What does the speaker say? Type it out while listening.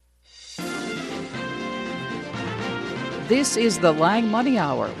This is the Lang Money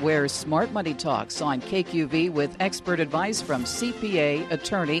Hour, where smart money talks on KQV with expert advice from CPA,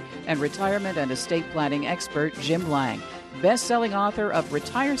 attorney, and retirement and estate planning expert Jim Lang, best-selling author of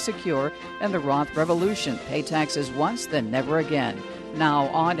Retire Secure and the Roth Revolution, Pay Taxes Once, Then Never Again. Now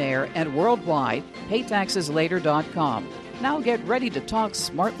on air and worldwide, paytaxeslater.com. Now get ready to talk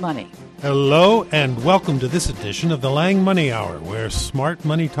smart money. Hello and welcome to this edition of the Lang Money Hour, where smart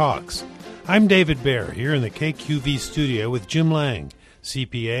money talks. I'm David Baer, here in the KQV studio with Jim Lang,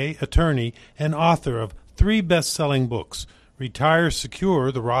 CPA, attorney, and author of 3 best-selling books, Retire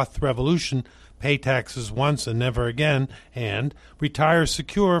Secure, The Roth Revolution, Pay Taxes Once and Never Again, and Retire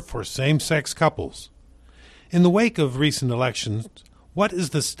Secure for Same-Sex Couples. In the wake of recent elections, what is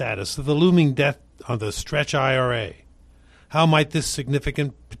the status of the looming death of the Stretch IRA? How might this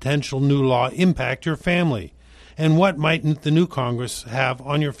significant potential new law impact your family? And what might the new Congress have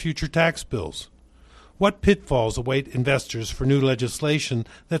on your future tax bills? What pitfalls await investors for new legislation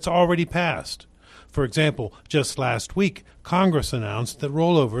that's already passed? For example, just last week, Congress announced that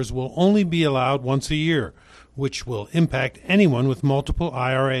rollovers will only be allowed once a year, which will impact anyone with multiple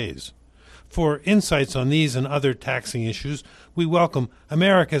IRAs. For insights on these and other taxing issues, we welcome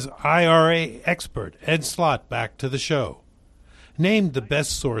America's IRA expert, Ed Slott, back to the show. Named the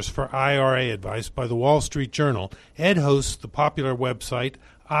best source for IRA advice by the Wall Street Journal, Ed hosts the popular website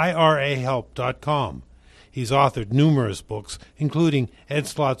IRAhelp.com. He's authored numerous books, including Ed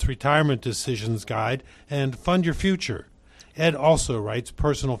Slott's Retirement Decisions Guide and Fund Your Future. Ed also writes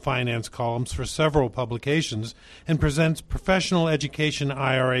personal finance columns for several publications and presents professional education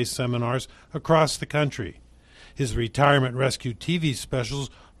IRA seminars across the country. His Retirement Rescue TV specials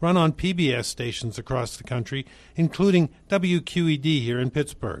run on PBS stations across the country, including WQED here in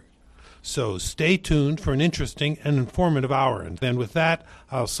Pittsburgh. So stay tuned for an interesting and informative hour. And then with that,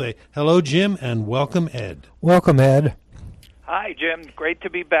 I'll say hello, Jim, and welcome, Ed. Welcome, Ed. Hi, Jim. Great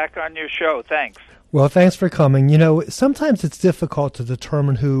to be back on your show. Thanks. Well, thanks for coming. You know, sometimes it's difficult to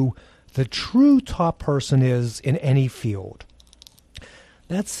determine who the true top person is in any field.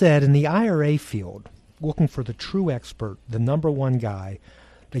 That said, in the IRA field, looking for the true expert, the number one guy,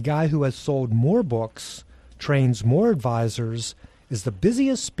 the guy who has sold more books, trains more advisors, is the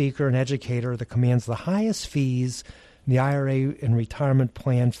busiest speaker and educator that commands the highest fees in the IRA and retirement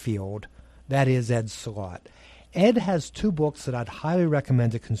plan field. That is Ed Slott. Ed has 2 books that I'd highly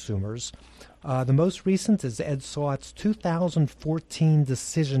recommend to consumers. The most recent is Ed Slott's 2014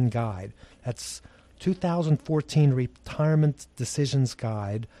 Decision Guide. That's 2014 Retirement Decisions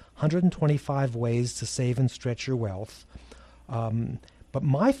Guide, 125 Ways to Save and Stretch Your Wealth. But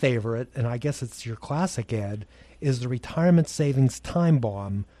my favorite, and I guess it's your classic, Ed, is the Retirement Savings Time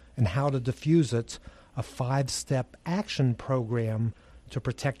Bomb and How to Diffuse It, a 5-step action program to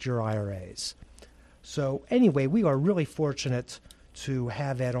protect your IRAs. So anyway, we are really fortunate to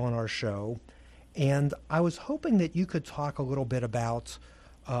have Ed on our show. And I was hoping that you could talk a little bit about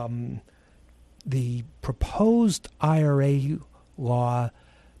the proposed IRA law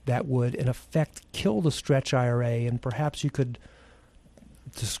that would, in effect, kill the Stretch IRA, and perhaps you could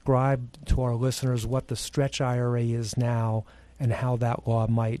describe to our listeners what the Stretch IRA is now and how that law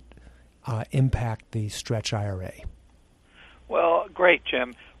might impact the Stretch IRA. Well, great,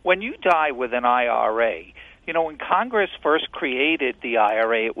 Jim. When you die with an IRA, you know, when Congress first created the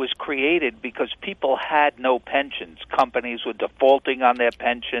IRA, it was created because people had no pensions. Companies were defaulting on their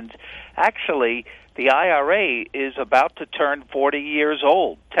pensions. Actually, the IRA is about to turn 40 years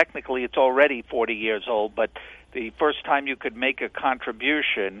old. Technically, it's already 40 years old, but the first time you could make a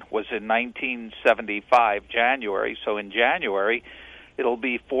contribution was in 1975, January. So in January, it'll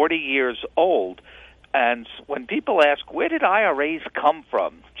be 40 years old. And when people ask, where did IRAs come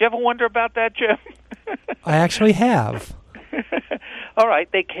from? Did you ever wonder about that, Jim? I actually have. All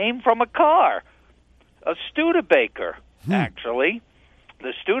right, they came from a car, a Studebaker, actually.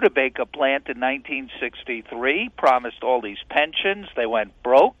 The Studebaker plant in 1963 promised all these pensions. They went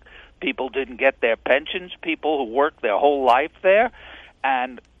broke. People didn't get their pensions, people who worked their whole life there.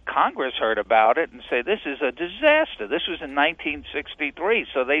 And Congress heard about it and said, this is a disaster. This was in 1963.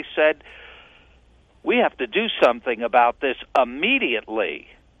 So they said, we have to do something about this immediately.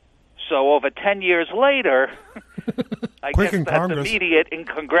 So over 10 years later, I guess that's Congress. Immediate in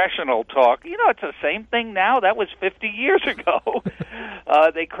congressional talk. You know, it's the same thing now. That was 50 years ago.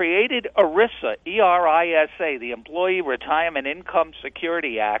 They created ERISA, E-R-I-S-A, the Employee Retirement Income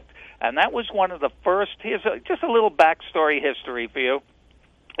Security Act, and that was one of the first. Here's just a little backstory history for you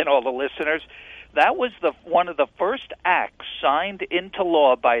and all the listeners. That was one of the first acts signed into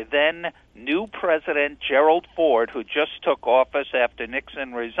law by then new President Gerald Ford, who just took office after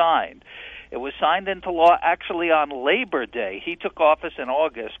Nixon resigned. It was signed into law actually on Labor Day. He took office in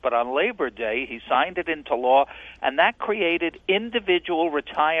August, but on Labor Day he signed it into law, and that created individual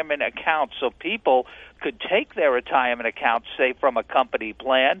retirement accounts so people could take their retirement accounts, say, from a company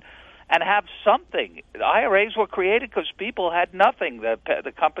plan, and have something. The IRAs were created because people had nothing.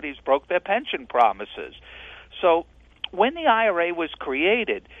 The companies broke their pension promises. So when the IRA was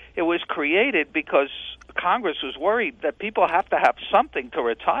created, it was created because Congress was worried that people have to have something to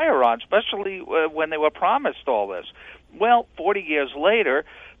retire on, especially when they were promised all this. Well, 40 years later,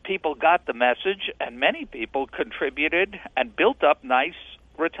 people got the message, and many people contributed and built up nice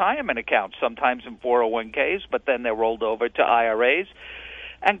retirement accounts, sometimes in 401ks, but then they're rolled over to IRAs.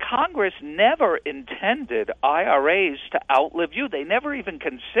 And Congress never intended IRAs to outlive you. They never even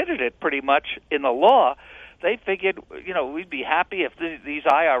considered it pretty much in the law. They figured, we'd be happy if these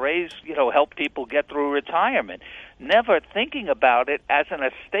IRAs, help people get through retirement, never thinking about it as an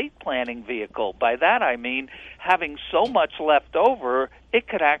estate planning vehicle. By that I mean having so much left over, it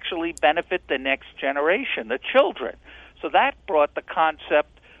could actually benefit the next generation, the children. So that brought the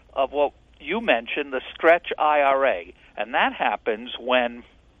concept of what you mentioned, the stretch IRA. And that happens when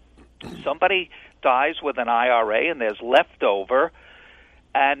somebody dies with an IRA and there's leftover,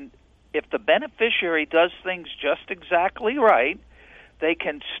 and if the beneficiary does things just exactly right, they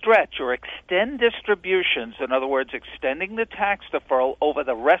can stretch or extend distributions, in other words, extending the tax deferral over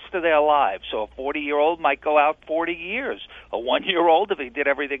the rest of their lives. So a 40-year-old might go out 40 years. A 1-year-old, if he did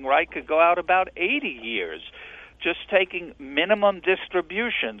everything right, could go out about 80 years, just taking minimum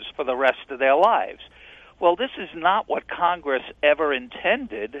distributions for the rest of their lives. Well, this is not what Congress ever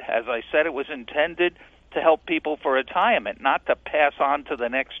intended. As I said, it was intended to help people for retirement, not to pass on to the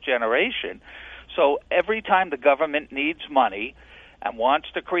next generation. So every time the government needs money and wants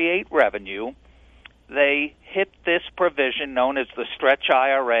to create revenue, they hit this provision known as the stretch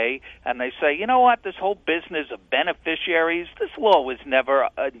IRA, and they say, you know what, this whole business of beneficiaries, this law was never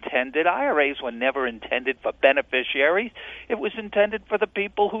intended. IRAs were never intended for beneficiaries. It was intended for the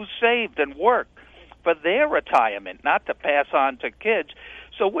people who saved and worked for their retirement, not to pass on to kids.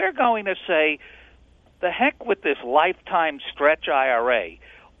 So we're going to say, the heck with this lifetime stretch IRA.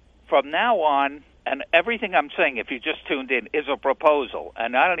 From now on, and everything I'm saying, if you just tuned in, is a proposal.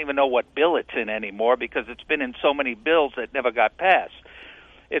 And I don't even know what bill it's in anymore because it's been in so many bills that never got passed.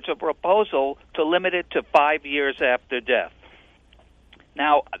 It's a proposal to limit it to 5 years after death.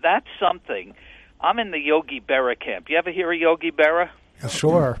 Now, that's something. I'm in the Yogi Berra camp. You ever hear of Yogi Berra?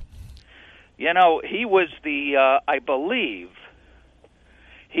 Sure. He was I believe,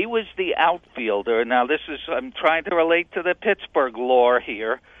 he was the outfielder. Now, I'm trying to relate to the Pittsburgh lore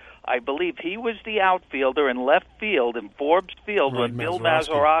here. I believe he was the outfielder in left field in Forbes Field when Bill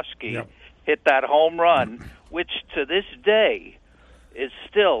Mazeroski hit that home run, which to this day is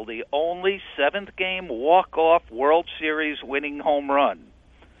still the only seventh-game walk-off World Series winning home run.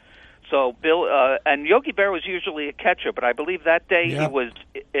 So Bill and Yogi Berra was usually a catcher, but I believe that day he was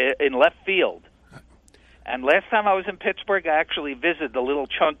in left field. And last time I was in Pittsburgh, I actually visited the little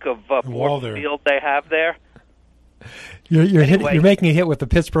chunk of Forbes Field they have there. You're making a hit with the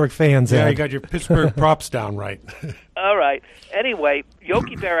Pittsburgh fans. Yeah, Ed. you got your Pittsburgh props down right. All right. Anyway,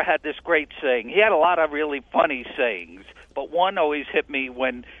 Yogi Berra had this great saying. He had a lot of really funny sayings, but one always hit me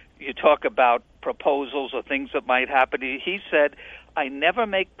when you talk about proposals or things that might happen. He said, I never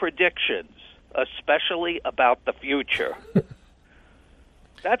make predictions, especially about the future.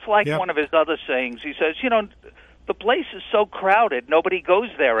 That's like one of his other sayings. He says, the place is so crowded, nobody goes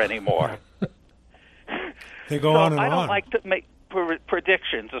there anymore. They go on and on. I don't like to make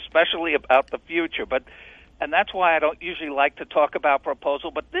predictions, especially about the future, and that's why I don't usually like to talk about proposal.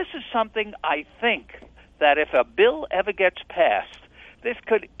 But this is something I think that if a bill ever gets passed, this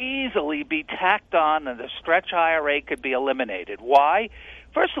could easily be tacked on and the stretch IRA could be eliminated. Why?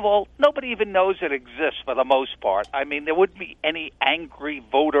 First of all, nobody even knows it exists for the most part. I mean, there wouldn't be any angry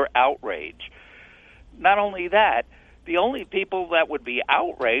voter outrage. Not only that, the only people that would be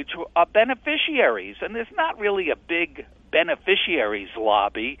outraged are beneficiaries, and there's not really a big beneficiaries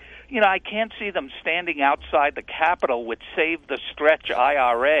lobby. I can't see them standing outside the Capitol with Save the Stretch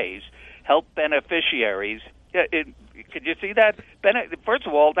IRAs, help beneficiaries. Could you see that? First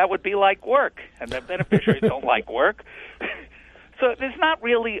of all, that would be like work, and the beneficiaries don't like work. So there's not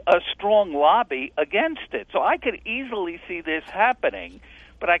really a strong lobby against it. So I could easily see this happening,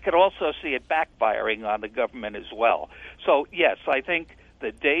 but I could also see it backfiring on the government as well. So, yes, I think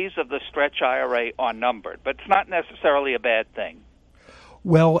the days of the stretch IRA are numbered, but it's not necessarily a bad thing.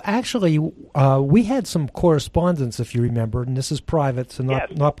 Well, actually, we had some correspondence, if you remember, and this is private, so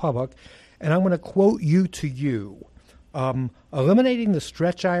not public, and I'm going to quote you to you. Eliminating the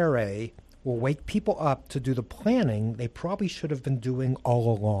stretch IRA will wake people up to do the planning they probably should have been doing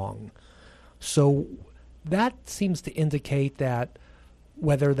all along. So that seems to indicate that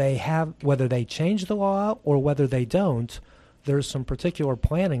whether they change the law or whether they don't, there's some particular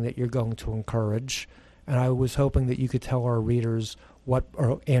planning that you're going to encourage. And I was hoping that you could tell our readers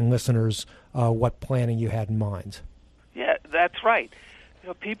and listeners what planning you had in mind. Yeah, that's right.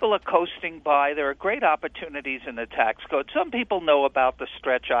 People are coasting by. There are great opportunities in the tax code. Some people know about the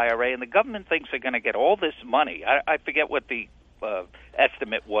stretch IRA, and the government thinks they're going to get all this money. I forget what the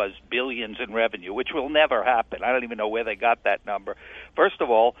estimate was, billions in revenue, which will never happen. I don't even know where they got that number. First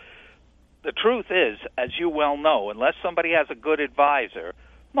of all, the truth is, as you well know, unless somebody has a good advisor,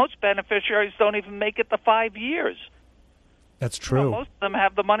 most beneficiaries don't even make it to 5 years. That's true. Most of them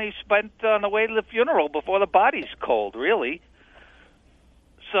have the money spent on the way to the funeral before the body's cold, really.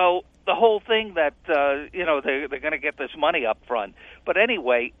 So the whole thing that, they're going to get this money up front. But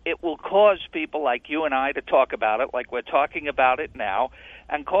anyway, it will cause people like you and I to talk about it, like we're talking about it now,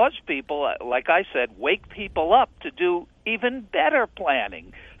 and cause people, like I said, wake people up to do even better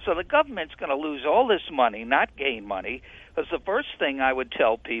planning. So the government's going to lose all this money, not gain money, because the first thing I would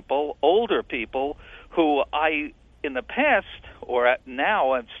tell people, older people, who I, in the past, or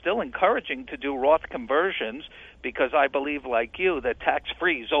now I'm still encouraging to do Roth conversions, because I believe, like you, that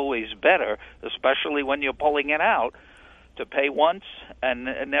tax-free is always better, especially when you're pulling it out, to pay once and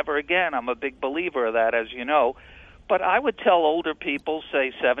never again. I'm a big believer of that, as you know. But I would tell older people,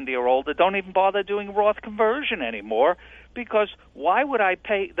 say 70 or older, don't even bother doing Roth conversion anymore, because why would I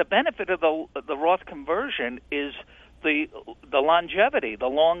pay? The benefit of the Roth conversion is the longevity, the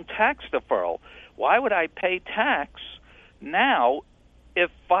long tax deferral. Why would I pay tax now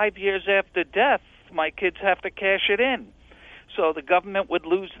if 5 years after death my kids have to cash it in? So the government would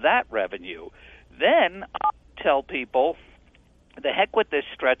lose that revenue. Then I tell people, the heck with this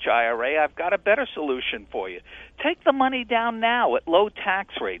stretch IRA, I've got a better solution for you. Take the money down now at low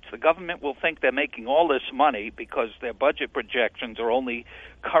tax rates. The government will think they're making all this money because their budget projections are only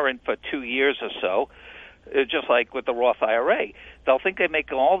current for 2 years or so, just like with the Roth IRA. They'll think they're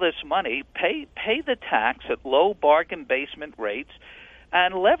making all this money, pay the tax at low bargain basement rates,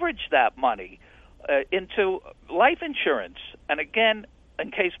 and leverage that money into life insurance. And again, in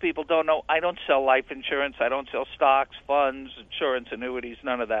case people don't know, I don't sell life insurance. I don't sell stocks, funds, insurance, annuities,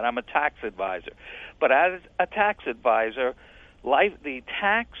 none of that. I'm a tax advisor. But as a tax advisor, the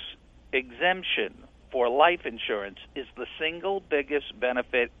tax exemption for life insurance is the single biggest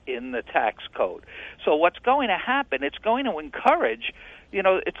benefit in the tax code. So what's going to happen, it's going to encourage,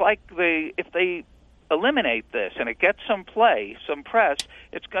 it's like if they eliminate this and it gets some play, some press,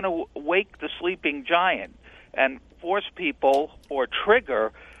 it's going to wake the sleeping giant and force people or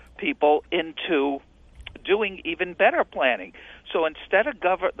trigger people into doing even better planning. So instead of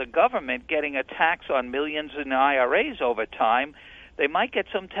the government getting a tax on millions in IRAs over time, they might get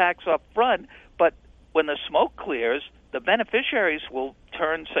some tax up front, but when the smoke clears, the beneficiaries will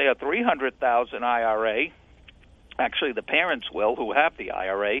turn, say, a $300,000 IRA. Actually, the parents will, who have the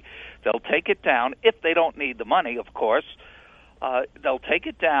IRA. They'll take it down, if they don't need the money, of course. They'll take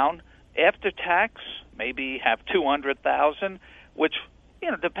it down after tax, maybe have $200,000, which,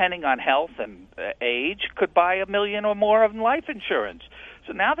 depending on health and age, could buy $1 million or more of life insurance.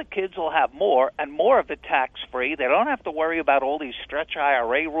 So now the kids will have more, and more of it tax-free. They don't have to worry about all these stretch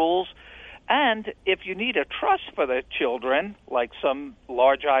IRA rules. And if you need a trust for the children, like some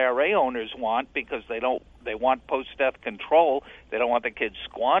large IRA owners want, because they want post-death control, they don't want the kids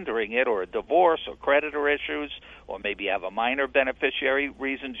squandering it, or a divorce or creditor issues, or maybe have a minor beneficiary,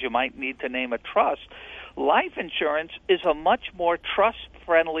 reasons you might need to name a trust. Life insurance is a much more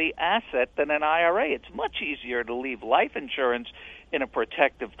trust-friendly asset than an IRA. It's much easier to leave life insurance in a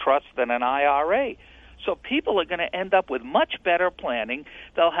protective trust than an IRA. So people are going to end up with much better planning.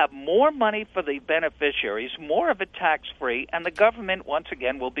 They'll have more money for the beneficiaries, more of it tax-free, and the government, once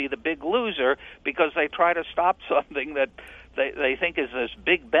again, will be the big loser because they try to stop something that they think is this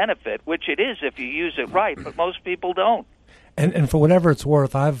big benefit, which it is if you use it right, but most people don't. And for whatever it's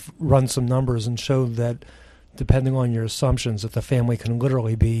worth, I've run some numbers and showed that, depending on your assumptions, that the family can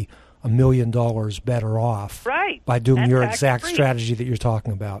literally be $1 million better off by doing your exact strategy that you're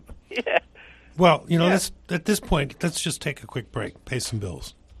talking about. Yeah. Well, at this point, let's just take a quick break, pay some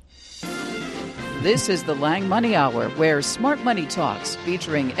bills. This is the Lang Money Hour, where smart money talks,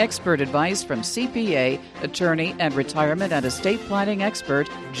 featuring expert advice from CPA, attorney, and retirement and estate planning expert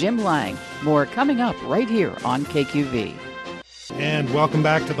Jim Lang. More coming up right here on KQV. And welcome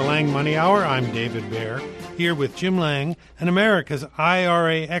back to the Lang Money Hour. I'm David Baer, here with Jim Lang and America's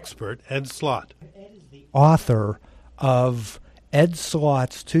IRA expert, Ed Slott. Ed is the author of Ed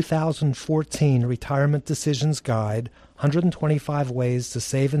Slott's 2014 Retirement Decisions Guide, 125 Ways to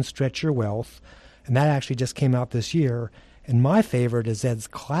Save and Stretch Your Wealth, and that actually just came out this year. And my favorite is Ed's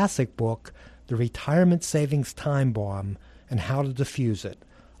classic book, The Retirement Savings Time Bomb and How to Defuse It,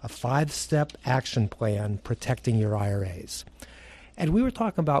 a 5-step action plan protecting your IRAs. And we were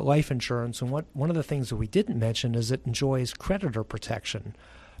talking about life insurance, and one of the things that we didn't mention is it enjoys creditor protection.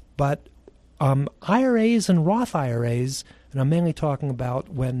 But IRAs and Roth IRAs, and I'm mainly talking about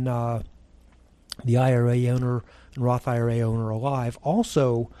when the IRA owner and Roth IRA owner are alive,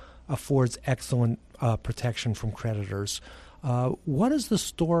 also affords excellent protection from creditors. What is the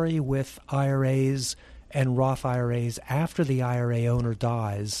story with IRAs and Roth IRAs after the IRA owner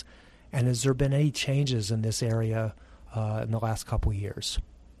dies, and has there been any changes in this area in the last couple of years?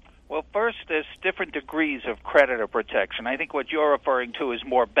 Well, first, there's different degrees of creditor protection. I think what you're referring to is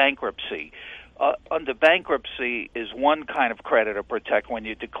more bankruptcy. Under bankruptcy is one kind of creditor protect when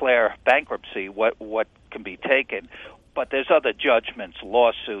you declare bankruptcy, what can be taken. But there's other judgments,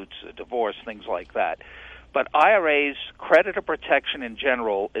 lawsuits, divorce, things like that. But IRAs, creditor protection in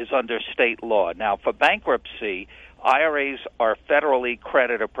general, is under state law. Now, for bankruptcy, IRAs are federally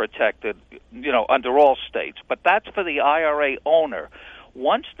creditor protected, under all states. But that's for the IRA owner.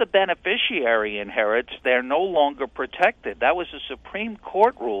 Once the beneficiary inherits, they're no longer protected. That was a Supreme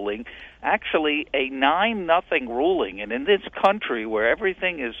Court ruling, actually a 9-0 ruling. And in this country where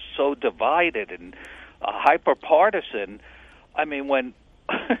everything is so divided and hyper-partisan, I mean, when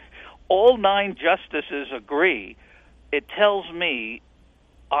all 9 justices agree, it tells me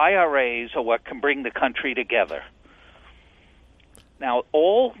IRAs are what can bring the country together. Now,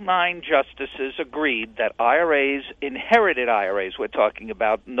 all 9 justices agreed that IRAs, inherited IRAs we're talking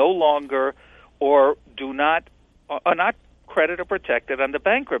about, no longer or are not creditor protected under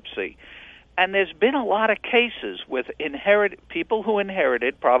bankruptcy. And there's been a lot of cases with people who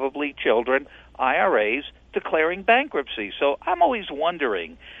inherited, probably children, IRAs, declaring bankruptcy. So I'm always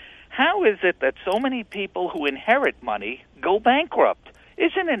wondering, how is it that so many people who inherit money go bankrupt?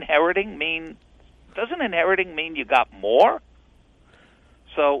 Doesn't inheriting mean you got more?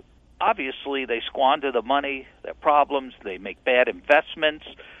 So obviously they squander the money, their problems, they make bad investments.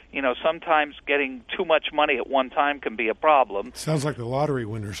 Sometimes getting too much money at one time can be a problem. Sounds like the lottery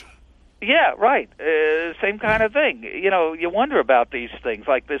winners. Yeah, right. Same kind of thing. You wonder about these things.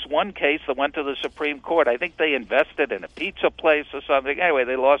 Like this one case that went to the Supreme Court. I think they invested in a pizza place or something. Anyway,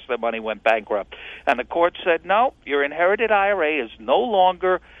 they lost their money, went bankrupt. And the court said, no, your inherited IRA is no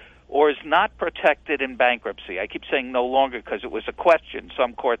longer or is not protected in bankruptcy. I keep saying no longer because it was a question.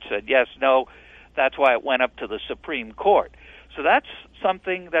 Some courts said yes, no. That's why it went up to the Supreme Court. So that's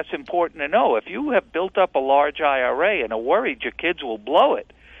something that's important to know. If you have built up a large IRA and are worried your kids will blow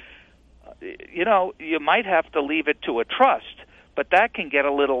it, you might have to leave it to a trust, but that can get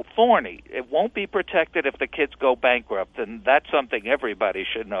a little thorny. It won't be protected if the kids go bankrupt, and that's something everybody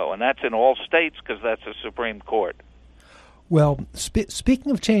should know, and that's in all states because that's the Supreme Court. Well,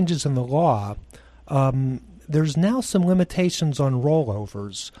 speaking of changes in the law, there's now some limitations on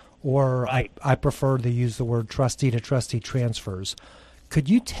rollovers, or right. I prefer to use the word trustee-to-trustee transfers. Could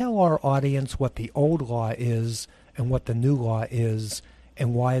you tell our audience what the old law is and what the new law is,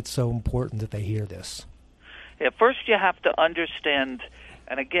 and why it's so important that they hear this? Yeah, first you have to understand,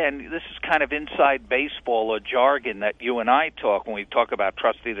 and again, this is kind of inside baseball or jargon that you and I talk when we talk about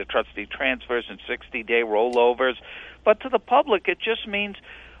trustee-to-trustee transfers and 60-day rollovers. But to the public, it just means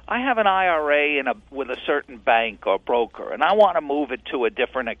I have an IRA with a certain bank or broker, and I want to move it to a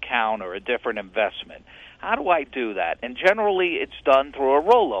different account or a different investment. How do I do that? And generally, it's done through a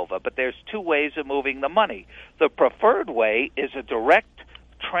rollover, but there's 2 ways of moving the money. The preferred way is a direct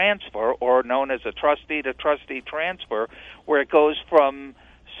transfer, or known as a trustee-to-trustee transfer, where it goes from,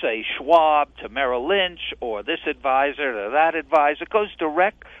 say, Schwab to Merrill Lynch, or this advisor to that advisor. It goes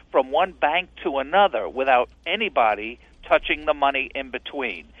direct from one bank to another without anybody touching the money in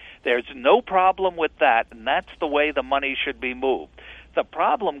between. There's no problem with that, and that's the way the money should be moved. The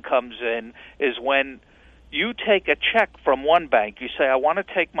problem comes in is when you take a check from one bank. You say, I want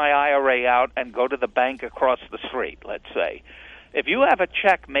to take my IRA out and go to the bank across the street, let's say. If you have a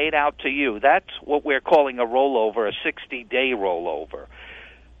check made out to you, that's what we're calling a rollover, a 60-day rollover.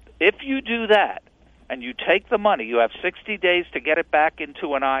 If you do that and you take the money, you have 60 days to get it back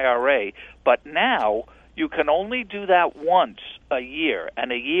into an IRA, but now you can only do that once a year,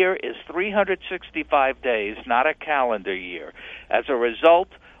 and a year is 365 days, not a calendar year. As a result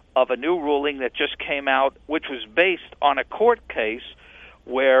of a new ruling that just came out, which was based on a court case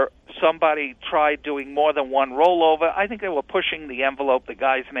where somebody tried doing more than one rollover. I think they were pushing the envelope. The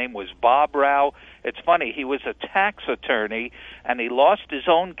guy's name was Bob Rao. It's funny, he was a tax attorney, and he lost his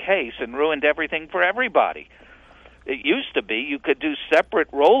own case and ruined everything for everybody. It used to be you could do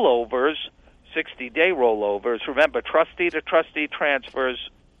separate rollovers, 60-day rollovers. Remember, trustee-to-trustee transfers,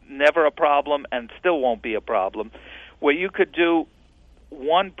 never a problem and still won't be a problem, where you could do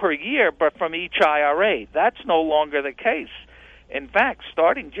one per year, but from each IRA. That's no longer the case. In fact,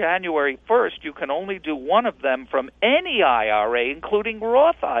 starting January 1st, you can only do one of them from any IRA, including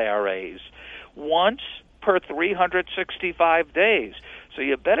Roth IRAs, once per 365 days. So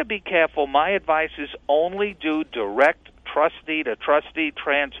you better be careful. My advice is only do direct trustee-to-trustee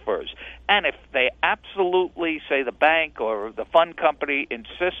transfers. And if they absolutely, say the bank or the fund company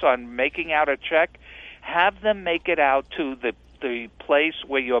insists on making out a check, have them make it out to the place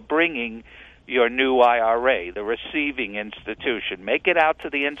where you're bringing your new IRA, the receiving institution. Make it out to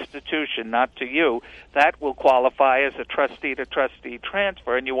the institution, not to you. That will qualify as a trustee-to-trustee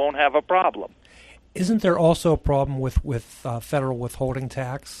transfer, and you won't have a problem. Isn't there also a problem with federal withholding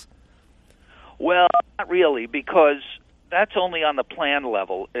tax? Well, not really, because that's only on the plan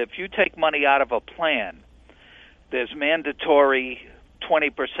level. If you take money out of a plan, there's mandatory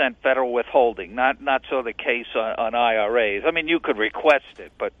 20% federal withholding, not so the case on IRAs. I mean, you could request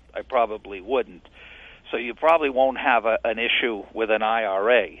it, but I probably wouldn't. So you probably won't have an issue with an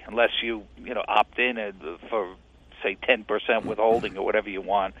IRA unless you opt in for, say, 10% withholding or whatever you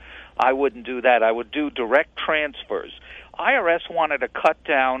want. I wouldn't do that. I would do direct transfers. IRS wanted to cut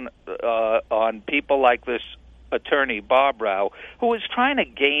down on people like this attorney, Bob Rao, who was trying to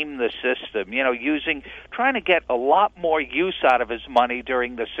game the system, trying to get a lot more use out of his money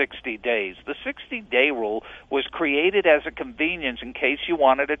during the 60 days. The 60-day rule was created as a convenience in case you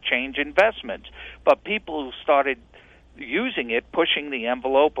wanted to change investments. But people who started using it, pushing the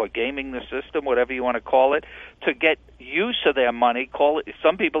envelope or gaming the system, whatever you want to call it, to get use of their money,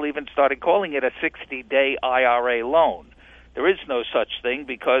 some people even started calling it a 60-day IRA loan. There is no such thing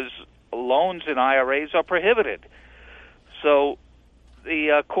because loans in IRAs are prohibited. So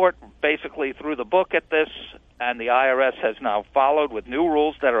the court basically threw the book at this, and the IRS has now followed with new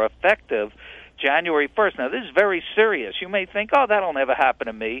rules that are effective January 1st. Now, this is very serious. You may think, oh, that'll never happen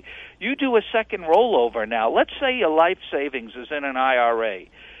to me. You do a second rollover now. Let's say your life savings is in an IRA,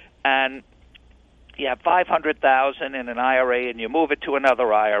 and you have $500,000 in an IRA, and you move it to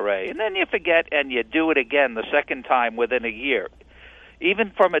another IRA, and then you forget, and you do it again the second time within a year,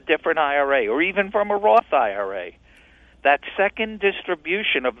 even from a different IRA or even from a Roth IRA. That second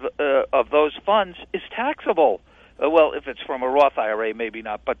distribution of those funds is taxable. Well, if it's from a Roth IRA, maybe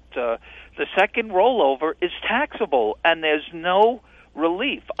not, but the second rollover is taxable, and there's no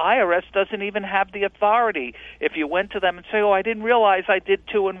relief. IRS doesn't even have the authority. If you went to them and say, oh, I didn't realize I did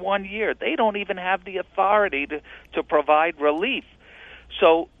 2 in 1 year, they don't even have the authority to provide relief.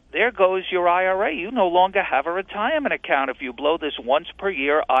 So there goes your IRA. You no longer have a retirement account if you blow this once per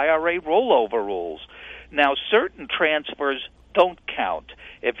year IRA rollover rules. Now, certain transfers don't count.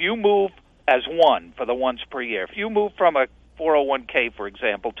 If you move as one for the once per year, if you move from a 401k, for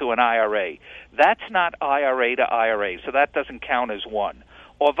example, to an IRA, that's not IRA to IRA, so that doesn't count as one.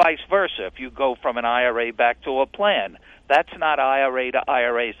 Or vice versa, if you go from an IRA back to a plan, that's not IRA to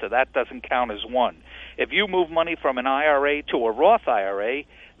IRA, so that doesn't count as one. If you move money from an IRA to a Roth IRA,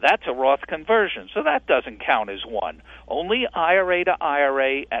 that's a Roth conversion, so that doesn't count as one. Only IRA to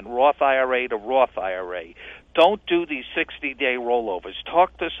IRA and Roth IRA to Roth IRA. Don't do these 60-day rollovers.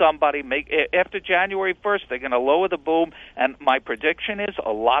 Talk to somebody. After January 1st, they're going to lower the boom, and my prediction is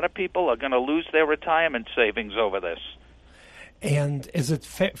a lot of people are going to lose their retirement savings over this. And is it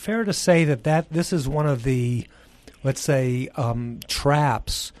fair to say that this is one of the, let's say,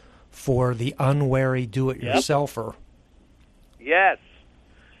 traps for the unwary do-it-yourselfer? Yes.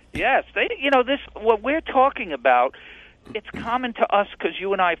 Yes. What we're talking about, it's common to us because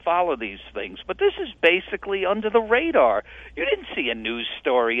you and I follow these things, but this is basically under the radar. You didn't see a news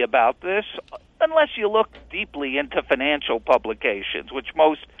story about this unless you look deeply into financial publications, which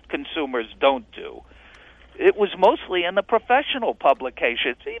most consumers don't do. It was mostly in the professional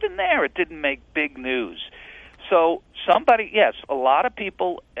publications. Even there, it didn't make big news. So a lot of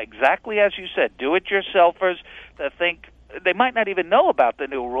people, exactly as you said, do-it-yourselfers that think they might not even know about the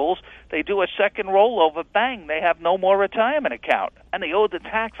new rules. They do a second rollover, bang, they have no more retirement account, and they owe the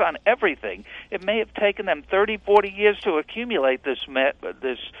tax on everything. It may have taken them 30, 40 years to accumulate this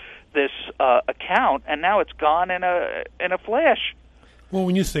account, and now it's gone in a flash. Well,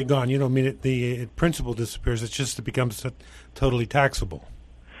 when you say gone, you don't mean the principal disappears. It's just it becomes totally taxable.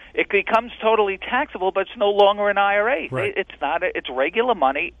 it becomes totally taxable, but it's no longer an IRA. Right. It's not. It's regular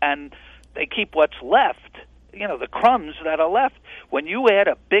money, and they keep what's left. The crumbs that are left. When you add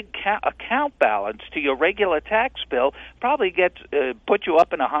a big account balance to your regular tax bill, probably put you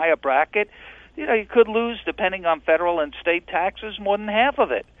up in a higher bracket. You could lose, depending on federal and state taxes, more than half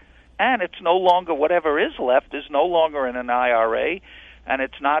of it. And it's no longer, whatever is left is no longer in an IRA, and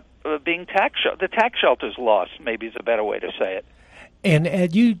it's not being the tax shelter's lost, maybe is a better way to say it. And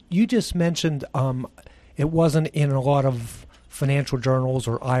Ed, you just mentioned it wasn't in a lot of financial journals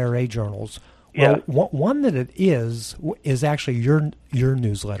or IRA journals. Well, yeah. One that it is actually your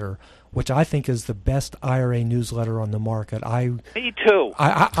newsletter, which I think is the best IRA newsletter on the market. Me too.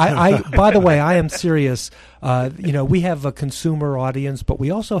 I by the way, I am serious. We have a consumer audience, but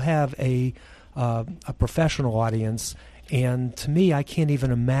we also have a professional audience. And to me, I can't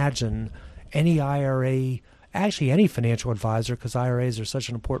even imagine any IRA, actually any financial advisor, because IRAs are such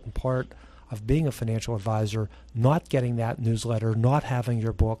an important part of being a financial advisor, not getting that newsletter, not having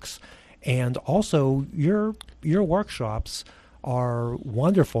your books. And also, your workshops are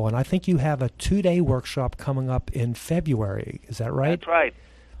wonderful, and I think you have a 2-day workshop coming up in February. Is that right? That's right.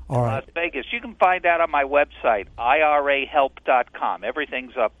 All right. Las Vegas. You can find out on my website, IRAhelp.com.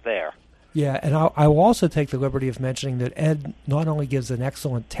 Everything's up there. Yeah, and I will also take the liberty of mentioning that Ed not only gives an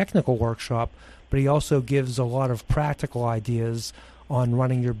excellent technical workshop, but he also gives a lot of practical ideas on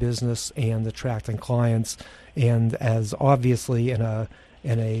running your business and attracting clients, and as obviously in a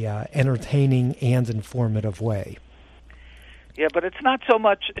entertaining and informative way. Yeah, but it's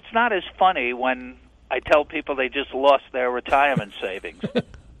not as funny when I tell people they just lost their retirement savings.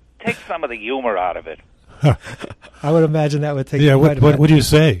 Take some of the humor out of it. I would imagine that would take quite a bit. What do you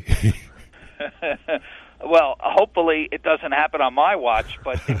say? Well, hopefully it doesn't happen on my watch,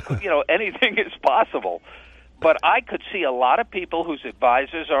 but anything is possible. But I could see a lot of people whose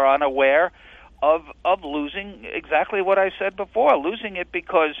advisors are unaware of losing exactly what I said before, losing it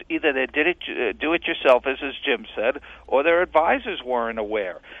because either they did it do-it-yourselfers, as Jim said, or their advisors weren't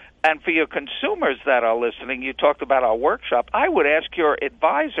aware. And for your consumers that are listening, you talked about our workshop, I would ask your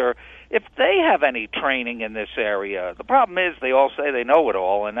advisor if they have any training in this area. The problem is they all say they know it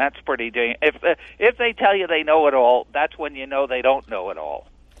all, and that's pretty dangerous. If they tell you they know it all, that's when you know they don't know it all.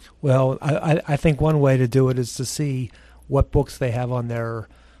 Well, I think one way to do it is to see what books they have on their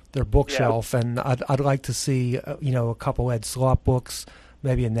bookshelf, and I'd like to see a couple Ed Slop books,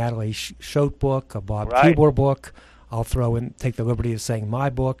 maybe a Natalie Schote book, a Bob Kubler book. I'll take the liberty of saying my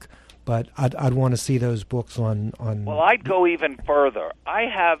book, but I'd want to see those books on. Well, I'd go even further. I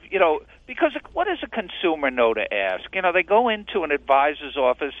have, because what does a consumer know to ask? They go into an advisor's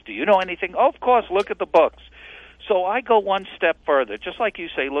office. Do you know anything? Oh, of course, look at the books. So I go one step further. Just like you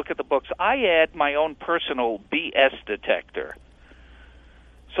say, look at the books. I add my own personal BS detector.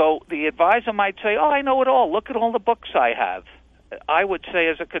 So the advisor might say, oh, I know it all. Look at all the books I have. I would say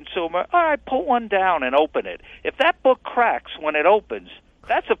as a consumer, all right, pull one down and open it. If that book cracks when it opens,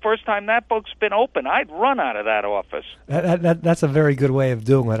 that's the first time that book's been opened. I'd run out of that office. That's a very good way of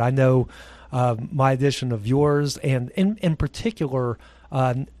doing it. I know my edition of yours, and in particular,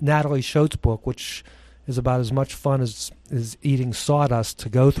 Natalie Schote's book, which is about as much fun as eating sawdust to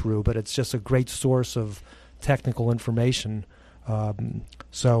go through, but it's just a great source of technical information.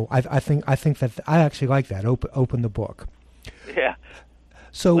 So I think that I actually like that. Open the book. Yeah.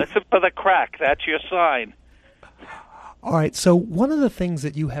 So listen for the crack. That's your sign. All right. So one of the things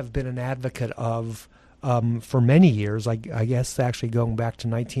that you have been an advocate of for many years, I guess actually going back to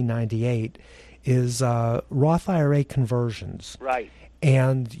 1998, is Roth IRA conversions. Right.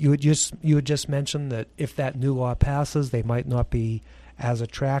 And you had just mentioned that if that new law passes, they might not be as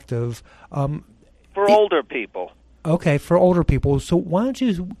attractive. For older people. Okay, for older people. So why don't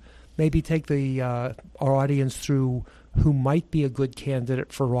you maybe take our audience through who might be a good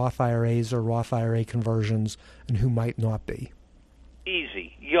candidate for Roth IRAs or Roth IRA conversions and who might not be?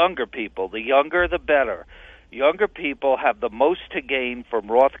 Easy. Younger people. The younger, the better. Younger people have the most to gain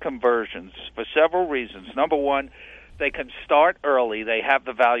from Roth conversions for several reasons. Number one, they can start early. They have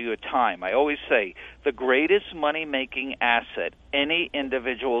the value of time. I always say the greatest money-making asset any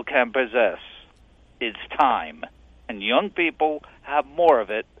individual can possess is time. And young people have more of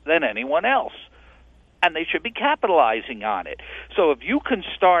it than anyone else. And they should be capitalizing on it. So if you can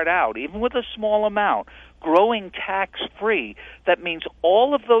start out, even with a small amount, growing tax-free, that means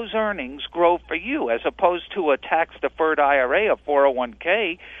all of those earnings grow for you, as opposed to a tax-deferred IRA, a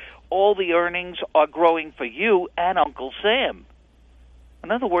 401k. All the earnings are growing for you and Uncle Sam.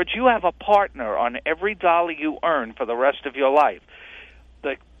 In other words, you have a partner on every dollar you earn for the rest of your life.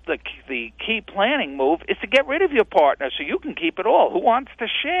 The the key planning move is to get rid of your partner so you can keep it all. Who wants to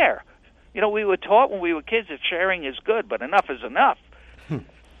share? We were taught when we were kids that sharing is good, but enough is enough.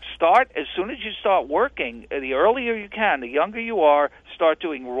 Start as soon as you start working, the earlier you can, the younger you are, start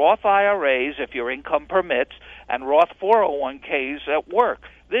doing Roth IRAs if your income permits, and Roth 401ks at work.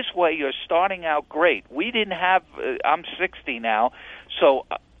 This way you're starting out great. We didn't have, I'm 60 now, so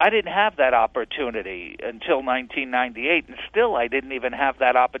I didn't have that opportunity until 1998, and still I didn't even have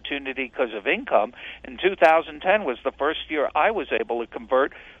that opportunity because of income. In 2010 was the first year I was able to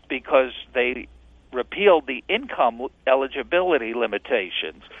convert because they repealed the income eligibility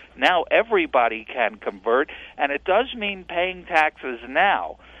limitations. Now everybody can convert, and it does mean paying taxes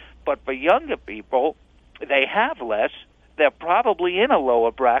now. But for younger people, they have less. They're probably in a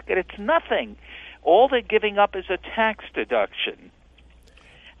lower bracket. It's nothing. All they're giving up is a tax deduction.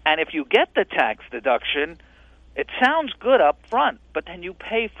 And if you get the tax deduction, it sounds good up front, but then you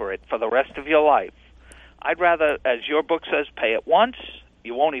pay for it for the rest of your life. I'd rather, as your book says, pay it once.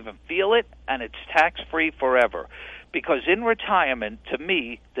 You won't even feel it, and it's tax-free forever. Because in retirement, to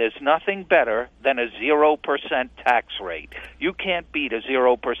me, there's nothing better than a 0% tax rate. You can't beat a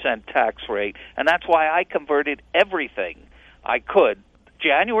 0% tax rate, and that's why I converted everything I could.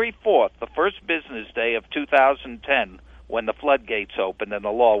 January 4th, the first business day of 2010, when the floodgates opened and the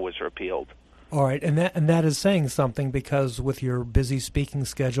law was repealed. All right, and that is saying something, because with your busy speaking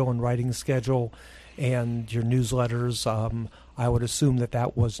schedule and writing schedule and your newsletters, I would assume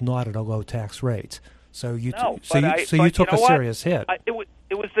that was not at a low tax rate. So you took a serious hit. It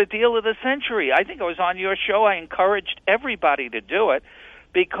was the deal of the century. I think I was on your show. I encouraged everybody to do it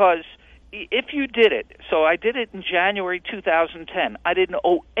because if you did it, so I did it in January 2010. I didn't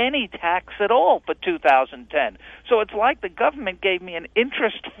owe any tax at all for 2010. So it's like the government gave me an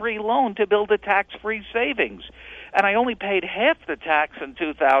interest-free loan to build a tax-free savings. And I only paid half the tax in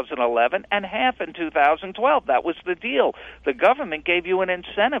 2011 and half in 2012. That was the deal. The government gave you an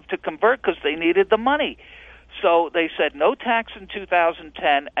incentive to convert because they needed the money. So they said no tax in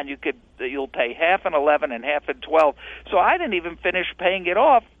 2010, and you'll pay half in 11 and half in 12. So I didn't even finish paying it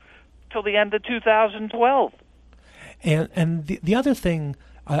off till the end of 2012. And the other thing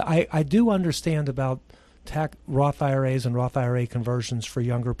I do understand about Roth IRAs and Roth IRA conversions for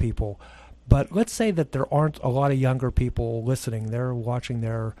younger people. But let's say that there aren't a lot of younger people listening. They're watching they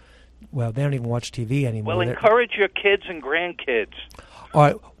don't even watch TV anymore. Well, encourage your kids and grandkids. All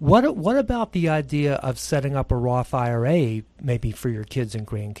right. What about the idea of setting up a Roth IRA maybe for your kids and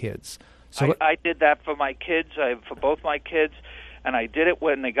grandkids? So I did that for my kids, for both my kids, and I did it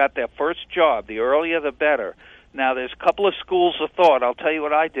when they got their first job. The earlier, the better. Now, there's a couple of schools of thought. I'll tell you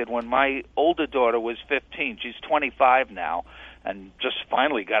what I did when my older daughter was 15. She's 25 now. And just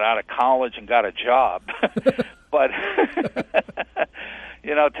finally got out of college and got a job. But,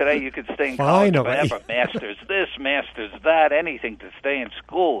 today you could stay in college forever. Masters this, masters that, anything to stay in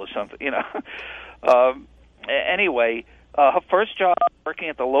school or something, Anyway, her first job working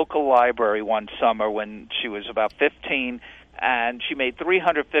at the local library one summer when she was about 15, and she made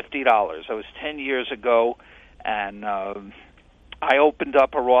 $350. That was 10 years ago, and I opened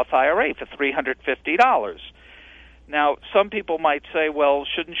up a Roth IRA for $350. Now, some people might say, well,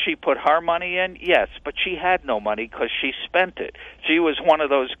 shouldn't she put her money in? Yes, but she had no money because she spent it. She was one of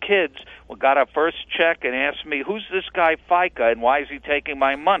those kids who got her first check and asked me, who's this guy FICA and why is he taking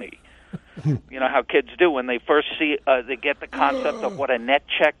my money? You know how kids do when they first see, they get the concept of what a net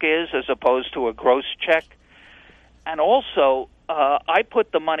check is as opposed to a gross check. And also, I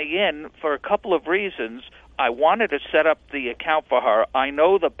put the money in for a couple of reasons. I wanted to set up the account for her. I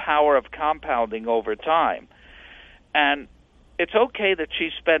know the power of compounding over time. And it's okay that she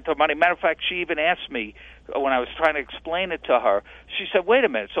spent her money. Matter of fact, she even asked me when I was trying to explain it to her. She said, wait a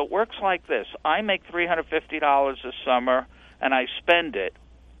minute, so it works like this. I make $350 a summer, and I spend it.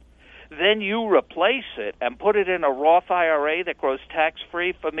 Then you replace it and put it in a Roth IRA that grows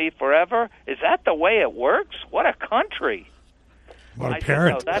tax-free for me forever? Is that the way it works? What a country. What a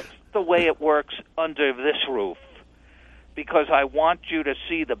parent. Said, no, that's the way it works under this roof. Because I want you to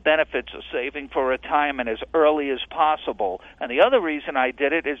see the benefits of saving for retirement as early as possible. And the other reason I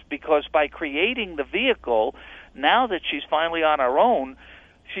did it is because by creating the vehicle, now that she's finally on her own,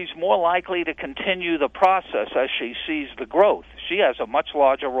 she's more likely to continue the process as she sees the growth. She has a much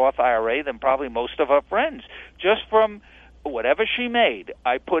larger Roth IRA than probably most of her friends, just from whatever she made,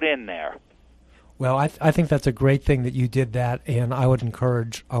 I put in there. Well, I think that's a great thing that you did that, and I would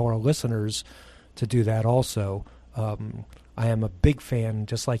encourage our listeners to do that also. I am a big fan,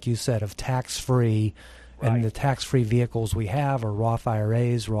 just like you said, of tax-free, right. And the tax-free vehicles we have are Roth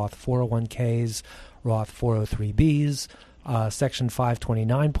IRAs, Roth 401ks, Roth 403bs, Section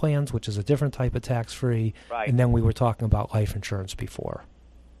 529 plans, which is a different type of tax-free, Right. and then we were talking about life insurance before.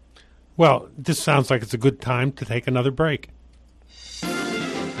 Well, this sounds like it's a good time to take another break.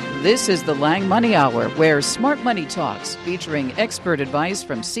 This is the Lang Money Hour, where smart money talks, featuring expert advice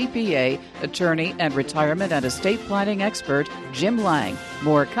from CPA, attorney, and retirement and estate planning expert Jim Lang.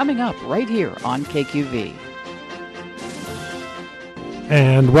 More coming up right here on KQV.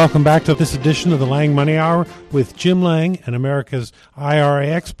 And welcome back to this edition of the Lang Money Hour with Jim Lang and America's IRA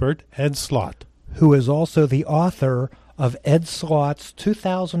expert, Ed Slott. Who is also the author of Ed Slott's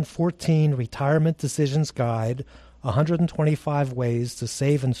 2014 Retirement Decisions Guide, 125 Ways to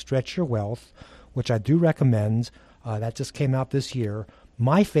Save and Stretch Your Wealth, which I do recommend. That just came out this year.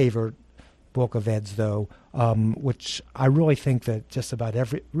 My favorite book of Ed's, though, which I really think that just about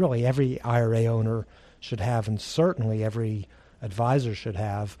every IRA owner should have, and certainly every advisor should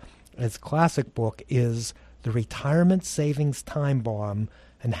have, his classic book is The Retirement Savings Time Bomb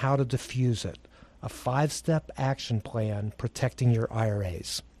and How to Diffuse It, a 5-step action plan protecting your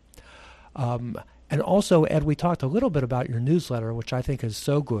IRAs. And also, Ed, we talked a little bit about your newsletter, which I think is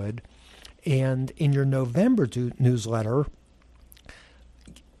so good. And in your November newsletter,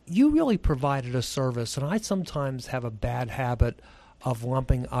 you really provided a service, and I sometimes have a bad habit of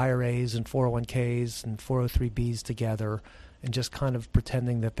lumping IRAs and 401ks and 403bs together and just kind of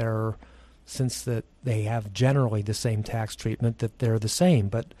pretending that since that they have generally the same tax treatment, that they're the same.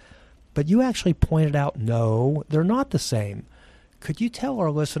 But you actually pointed out, no, they're not the same. Could you tell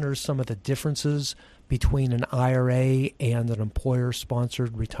our listeners some of the differences between an IRA and an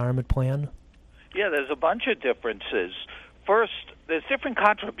employer-sponsored retirement plan? Yeah, there's a bunch of differences. First, there's different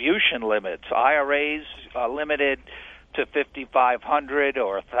contribution limits. IRAs are limited to $5,500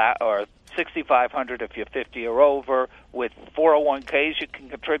 or $6,500 if you're 50 or over. With 401ks, you can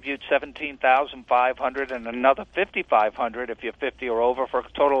contribute $17,500 and another $5,500 if you're 50 or over, for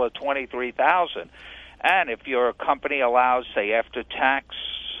a total of $23,000. And if your company allows, say, after-tax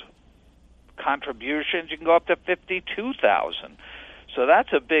contributions, you can go up to $52,000. So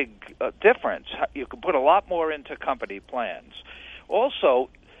that's a big difference. You can put a lot more into company plans. Also,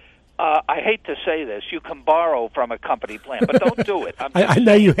 I hate to say this, you can borrow from a company plan, but don't do it. I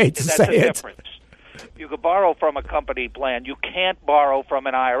know you hate to say it. That's a difference. You can borrow from a company plan. You can't borrow from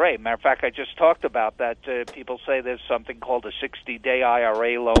an IRA. Matter of fact, I just talked about that. People say there's something called a 60-day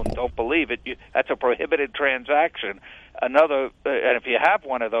IRA loan. Don't believe it. That's a prohibited transaction. And if you have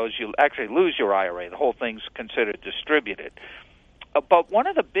one of those, you actually lose your IRA. The whole thing's considered distributed. But one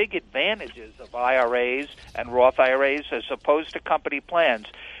of the big advantages of IRAs and Roth IRAs as opposed to company plans,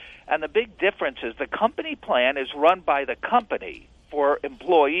 and the big difference is the company plan is run by the company for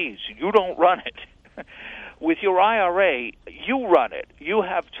employees. You don't run it. With your IRA, you run it. You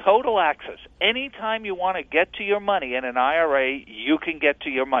have total access. Anytime you want to get to your money in an IRA, you can get to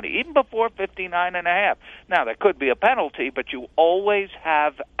your money, even before 59.5. Now, there could be a penalty, but you always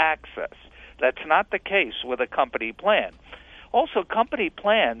have access. That's not the case with a company plan. Also, company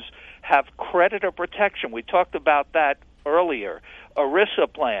plans have creditor protection. We talked about that earlier.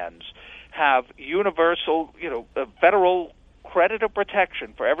 ERISA plans have universal, federal creditor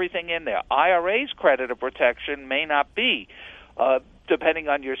protection for everything in there. IRA's creditor protection may not be, depending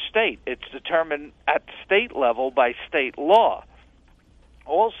on your state. It's determined at state level by state law.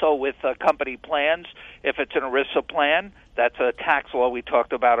 Also, with company plans, if it's an ERISA plan, that's a tax law we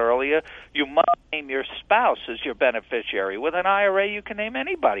talked about earlier, you must name your spouse as your beneficiary. With an IRA, you can name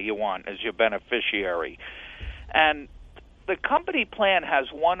anybody you want as your beneficiary. And the company plan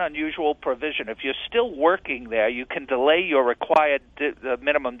has one unusual provision. If you're still working there, you can delay your required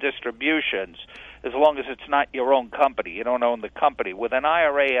minimum distributions as long as it's not your own company. You don't own the company. With an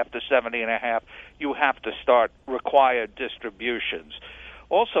IRA after 70.5, you have to start required distributions.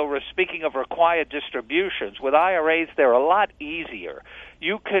 Also, speaking of required distributions, with IRAs, they're a lot easier.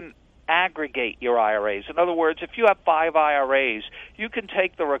 You can aggregate your IRAs. In other words, if you have 5 IRAs, you can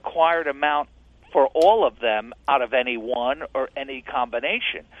take the required amount for all of them out of any one or any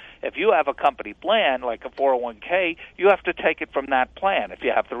combination. If you have a company plan, like a 401k, you have to take it from that plan. If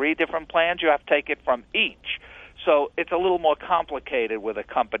you have 3 different plans, you have to take it from each. So it's a little more complicated with a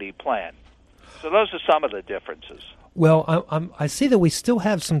company plan. So those are some of the differences. Well, I see that we still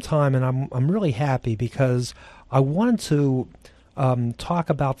have some time, and I'm really happy because I wanted to talk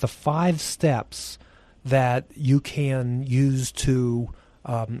about the 5 steps that you can use to,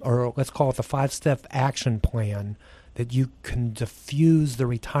 or let's call it the 5-step action plan that you can diffuse the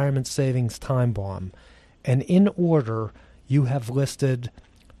retirement savings time bomb. And in order, you have listed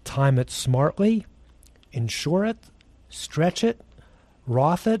time it smartly, insure it, stretch it,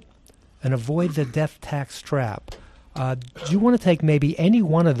 Roth it, and avoid the death tax trap. Do you want to take maybe any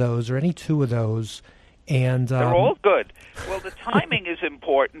one of those or any two of those? And they're all good. Well, the timing is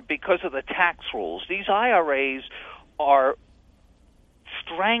important because of the tax rules. These IRAs are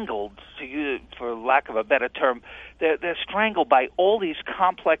strangled, for lack of a better term, they're strangled by all these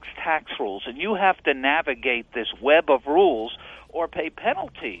complex tax rules, and you have to navigate this web of rules or pay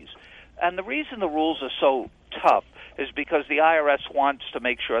penalties. And the reason the rules are so tough is because the IRS wants to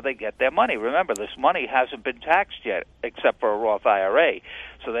make sure they get their money. Remember, this money hasn't been taxed yet, except for a Roth IRA.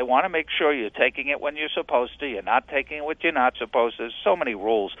 So they want to make sure you're taking it when you're supposed to, you're not taking it when you're not supposed to. There's so many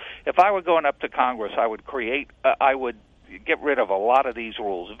rules. If I were going up to Congress, I would get rid of a lot of these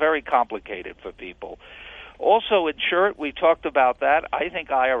rules. Very complicated for people. Also, Insurit, we talked about that. I think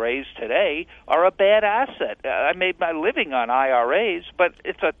IRAs today are a bad asset. I made my living on IRAs, but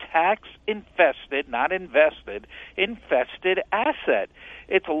it's a tax-infested, not invested, infested asset.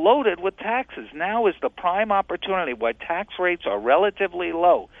 It's loaded with taxes. Now is the prime opportunity where tax rates are relatively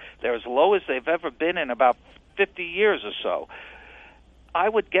low. They're as low as they've ever been in about 50 years or so. I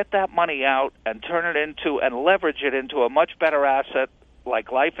would get that money out and turn it into and leverage it into a much better asset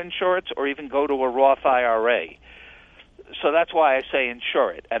like life insurance, or even go to a Roth IRA. So that's why I say insure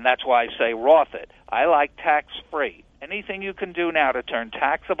it, and that's why I say Roth it. I like tax-free. Anything you can do now to turn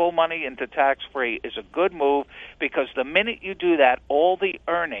taxable money into tax-free is a good move, because the minute you do that, all the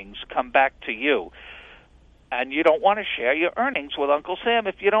earnings come back to you. And you don't want to share your earnings with Uncle Sam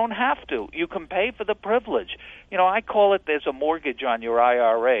if you don't have to. You can pay for the privilege. You know, I call it there's a mortgage on your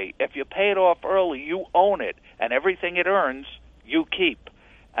IRA. If you pay it off early, you own it, and everything it earns, you keep.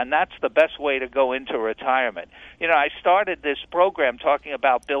 And that's the best way to go into retirement. You know, I started this program talking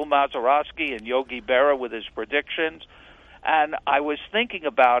about Bill Mazeroski and Yogi Berra with his predictions, and I was thinking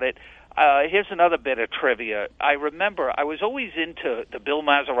about it. Here's another bit of trivia. I remember I was always into the Bill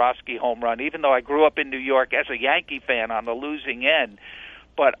Mazeroski home run, even though I grew up in New York as a Yankee fan on the losing end.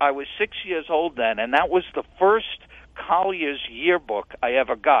 But I was 6 years old then, and that was the first Collier's yearbook I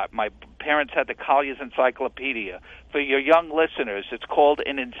ever got. My parents had the Collier's Encyclopedia. For your young listeners, it's called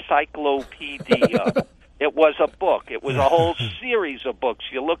an encyclopedia. It was a book. It was a whole series of books.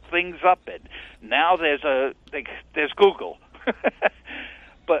 You look things up in. Now there's Google.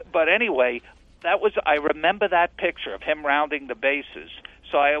 But anyway, I remember that picture of him rounding the bases.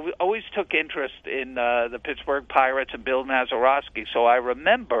 So I always took interest in the Pittsburgh Pirates and Bill Mazeroski. So I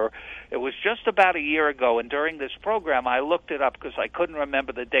remember it was just about a year ago, and during this program I looked it up because I couldn't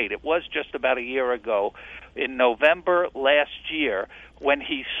remember the date. It was just about a year ago, in November last year, when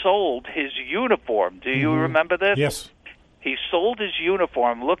he sold his uniform. Do you remember this? Yes. He sold his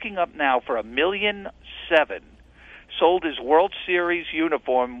uniform, looking up now, for $1.7 million. Sold his World Series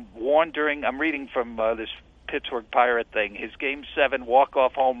uniform worn during, I'm reading from this Pittsburgh Pirate thing, his Game 7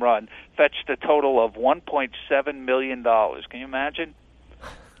 walk-off home run fetched a total of $1.7 million. Can you imagine?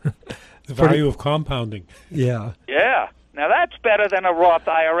 The value of compounding. Yeah. Yeah. Now, that's better than a Roth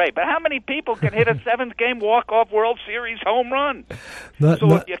IRA. But how many people can hit a seventh-game walk-off World Series home run?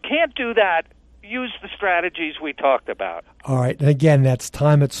 If you can't do that, use the strategies we talked about. All right. And again, that's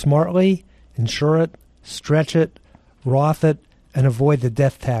time it smartly, insure it, stretch it, Roth it, and avoid the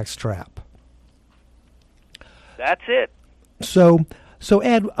death tax trap. That's it. So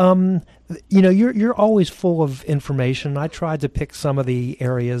Ed, you're always full of information. I tried to pick some of the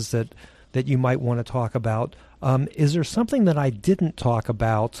areas that you might want to talk about. Is there something that I didn't talk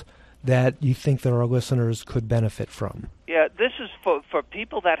about that you think that our listeners could benefit from? Yeah, this is for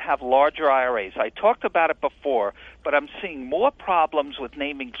people that have larger IRAs. I talked about it before, but I'm seeing more problems with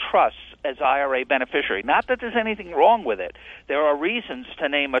naming trusts as IRA beneficiary. Not that there's anything wrong with it. There are reasons to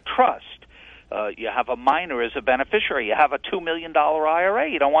name a trust. You have a minor as a beneficiary. You have a $2 million IRA.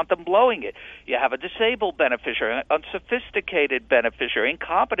 You don't want them blowing it. You have a disabled beneficiary, an unsophisticated beneficiary,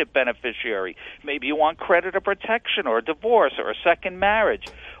 incompetent beneficiary. Maybe you want creditor protection or a divorce or a second marriage,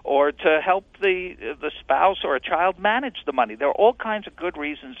 or to help the spouse or a child manage the money. There are all kinds of good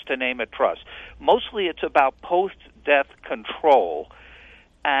reasons to name a trust. Mostly it's about post-death control.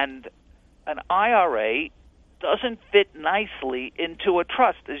 And an IRA doesn't fit nicely into a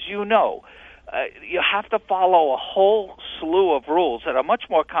trust, as you know. You have to follow a whole slew of rules that are much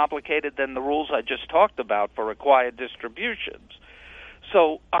more complicated than the rules I just talked about for required distributions.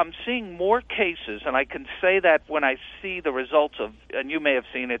 So I'm seeing more cases, and I can say that when I see the results of, and you may have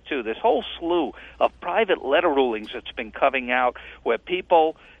seen it too, this whole slew of private letter rulings that's been coming out where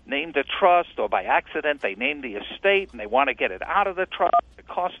people named a trust, or by accident they named the estate and they want to get it out of the trust. It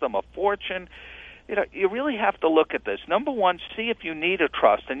costs them a fortune. You know, you really have to look at this. Number one, see if you need a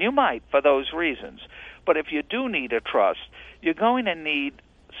trust, and you might for those reasons. But if you do need a trust, you're going to need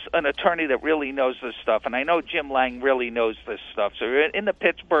an attorney that really knows this stuff, and I know Jim Lang really knows this stuff. So you're in the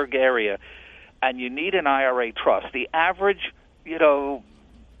Pittsburgh area, and you need an IRA trust. The average,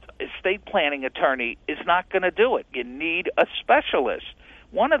 estate planning attorney is not going to do it. You need a specialist.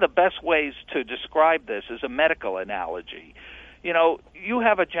 One of the best ways to describe this is a medical analogy. You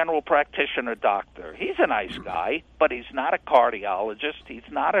have a general practitioner doctor. He's a nice guy, but he's not a cardiologist. He's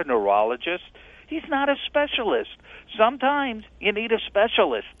not a neurologist. He's not a specialist. Sometimes you need a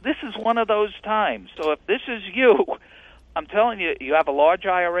specialist. This is one of those times. So if this is you, I'm telling you, you have a large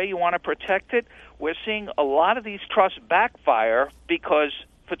IRA, you want to protect it. We're seeing a lot of these trusts backfire because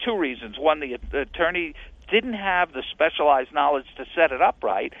for two reasons. One, the attorney didn't have the specialized knowledge to set it up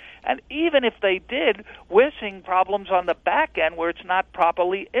right, and even if they did, we're seeing problems on the back end where it's not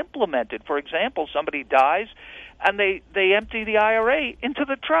properly implemented. For example, somebody dies, and they empty the IRA into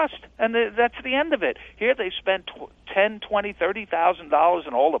the trust, and that's the end of it. Here they spent $10,000, $20,000, $30,000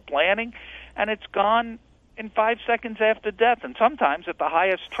 in all the planning, and it's gone in 5 seconds after death, and sometimes at the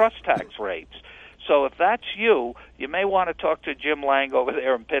highest trust tax rates. So if that's you, you may want to talk to Jim Lang over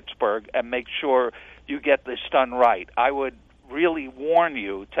there in Pittsburgh and make sure you get this done right. I would really warn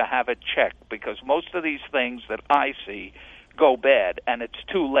you to have it checked, because most of these things that I see go bad, and it's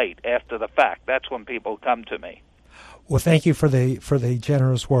too late after the fact. That's when people come to me. Well, thank you for the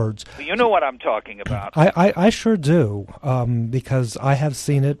generous words. You know what I'm talking about. I sure do, because I have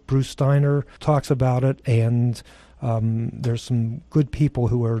seen it. Bruce Steiner talks about it, and there's some good people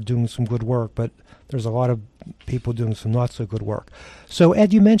who are doing some good work, but there's a lot of people doing some not so good work. So,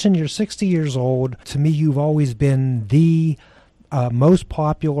 Ed, you mentioned you're 60 years old. To me, you've always been the most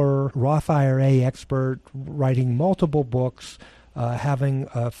popular Roth IRA expert, writing multiple books, having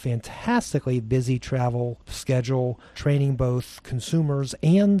a fantastically busy travel schedule, training both consumers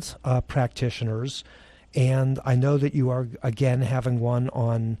and practitioners. And I know that you are, again, having one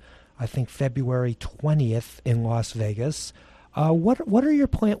on, I think, February 20th in Las Vegas. What are your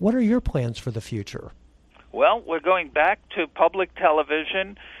plans for the future? Well, we're going back to public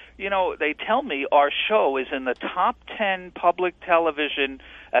television. They tell me our show is in the top 10 public television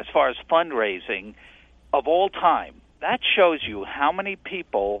as far as fundraising of all time. That shows you how many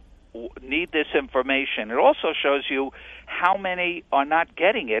people need this information. It also shows you how many are not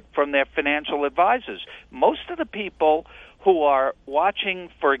getting it from their financial advisors. Most of the people who are watching,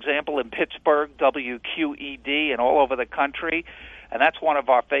 for example, in Pittsburgh, WQED, and all over the country, and that's one of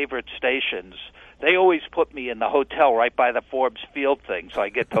our favorite stations, they always put me in the hotel right by the Forbes Field thing, so I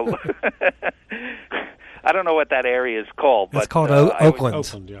get to I don't know what that area is called. It's but called Oakland.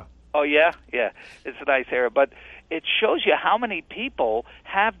 Oakland, yeah. Oh, yeah? Yeah. It's a nice area. But it shows you how many people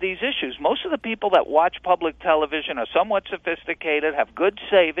have these issues. Most of the people that watch public television are somewhat sophisticated, have good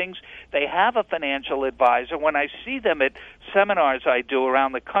savings. They have a financial advisor. When I see them at seminars I do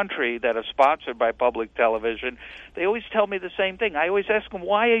around the country that are sponsored by public television, they always tell me the same thing. I always ask them,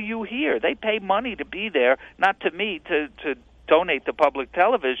 why are you here? They pay money to be there, not to me to donate to public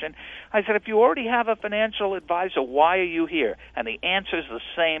television. I said, if you already have a financial advisor, why are you here? And the answer is the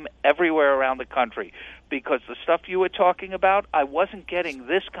same everywhere around the country, because the stuff you were talking about, I wasn't getting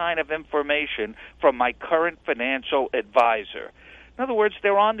this kind of information from my current financial advisor. In other words,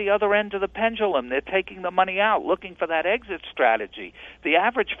 they're on the other end of the pendulum. They're taking the money out, looking for that exit strategy. The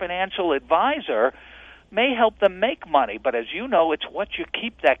average financial advisor may help them make money, but as you know, it's what you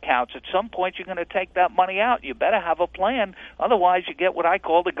keep that counts. At some point, you're going to take that money out. You better have a plan. Otherwise, you get what I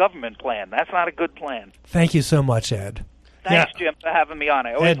call the government plan. That's not a good plan. Thank you so much, Ed. Thanks, Jim, for having me on.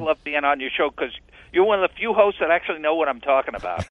 I always love being on your show because you're one of the few hosts that actually know what I'm talking about.